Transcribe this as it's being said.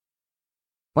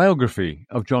Biography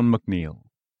of John McNeill.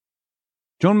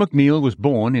 John McNeill was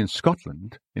born in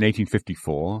Scotland in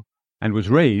 1854 and was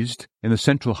raised in the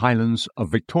Central Highlands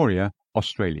of Victoria,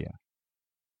 Australia.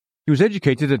 He was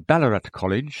educated at Ballarat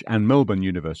College and Melbourne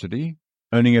University,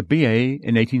 earning a BA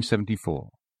in 1874.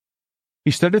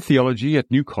 He studied theology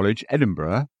at New College,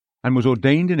 Edinburgh, and was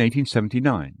ordained in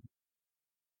 1879.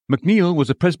 McNeill was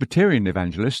a Presbyterian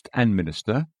evangelist and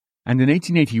minister, and in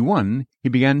 1881 he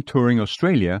began touring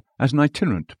Australia as an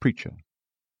itinerant preacher.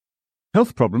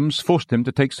 Health problems forced him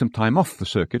to take some time off the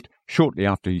circuit shortly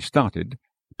after he started,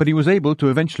 but he was able to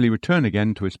eventually return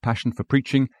again to his passion for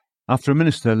preaching after a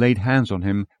minister laid hands on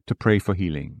him to pray for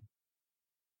healing.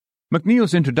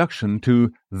 McNeill's introduction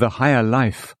to the Higher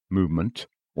Life movement,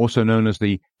 also known as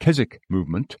the Keswick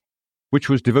movement, which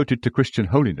was devoted to Christian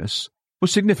holiness,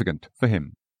 was significant for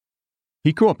him.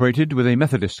 He cooperated with a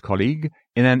Methodist colleague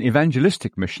in an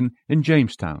evangelistic mission in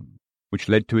Jamestown, which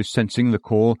led to his sensing the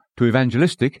call to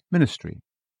evangelistic ministry.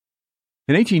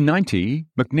 In 1890,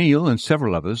 McNeill and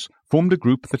several others formed a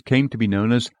group that came to be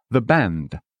known as the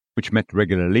Band, which met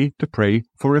regularly to pray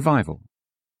for revival.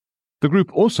 The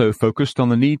group also focused on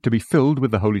the need to be filled with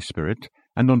the Holy Spirit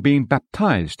and on being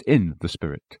baptized in the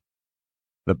Spirit.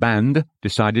 The Band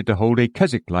decided to hold a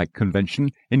Keswick-like convention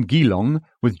in Geelong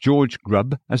with George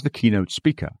Grubb as the keynote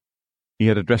speaker. He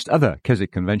had addressed other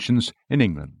Keswick conventions in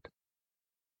England.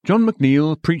 John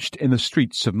McNeill preached in the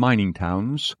streets of mining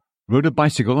towns, rode a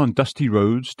bicycle on dusty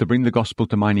roads to bring the gospel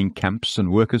to mining camps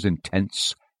and workers in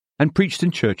tents, and preached in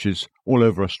churches all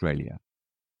over Australia.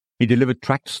 He delivered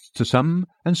tracts to some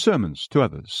and sermons to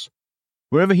others.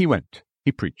 Wherever he went,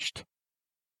 he preached.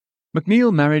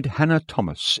 McNeill married Hannah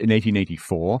Thomas in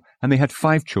 1884, and they had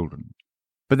 5 children.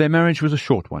 But their marriage was a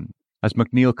short one, as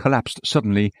McNeill collapsed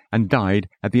suddenly and died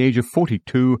at the age of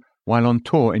 42 while on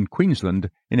tour in Queensland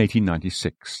in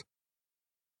 1896.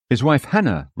 His wife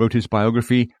Hannah wrote his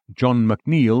biography, John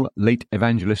McNeill, Late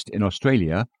Evangelist in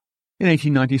Australia, in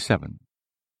 1897.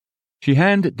 She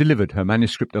hand-delivered her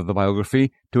manuscript of the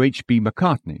biography to H.B.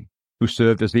 Macartney, who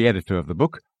served as the editor of the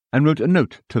book, and wrote a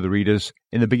note to the readers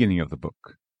in the beginning of the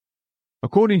book.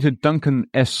 According to Duncan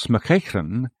S.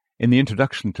 McEachran, in the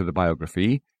introduction to the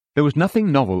biography, there was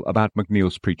nothing novel about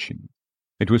McNeill's preaching.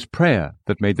 It was prayer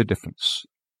that made the difference.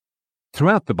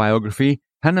 Throughout the biography,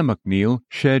 Hannah McNeill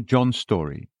shared John's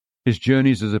story, his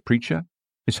journeys as a preacher,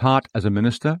 his heart as a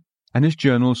minister, and his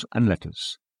journals and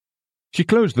letters. She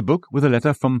closed the book with a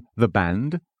letter from the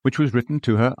Band, which was written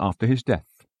to her after his death.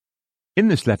 In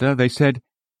this letter they said,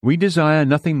 "We desire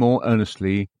nothing more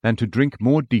earnestly than to drink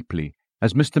more deeply,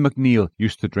 as Mr. McNeill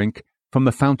used to drink, from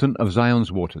the fountain of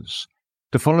Zion's waters,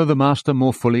 to follow the Master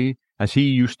more fully, as he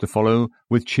used to follow,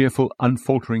 with cheerful,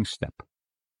 unfaltering step,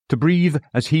 to breathe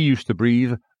as he used to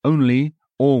breathe, only,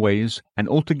 always, and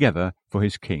altogether for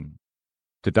his King,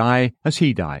 to die as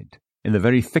he died, in the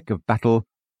very thick of battle,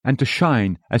 and to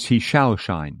shine as he shall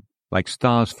shine, like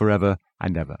stars forever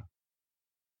and ever."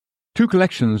 2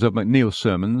 collections of McNeill's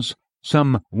sermons,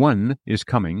 Some One is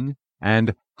Coming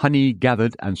and Honey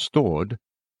Gathered and Stored,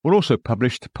 were also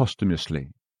published posthumously.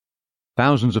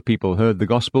 Thousands of people heard the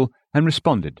gospel and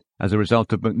responded as a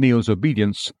result of McNeill's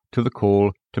obedience to the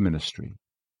call to ministry.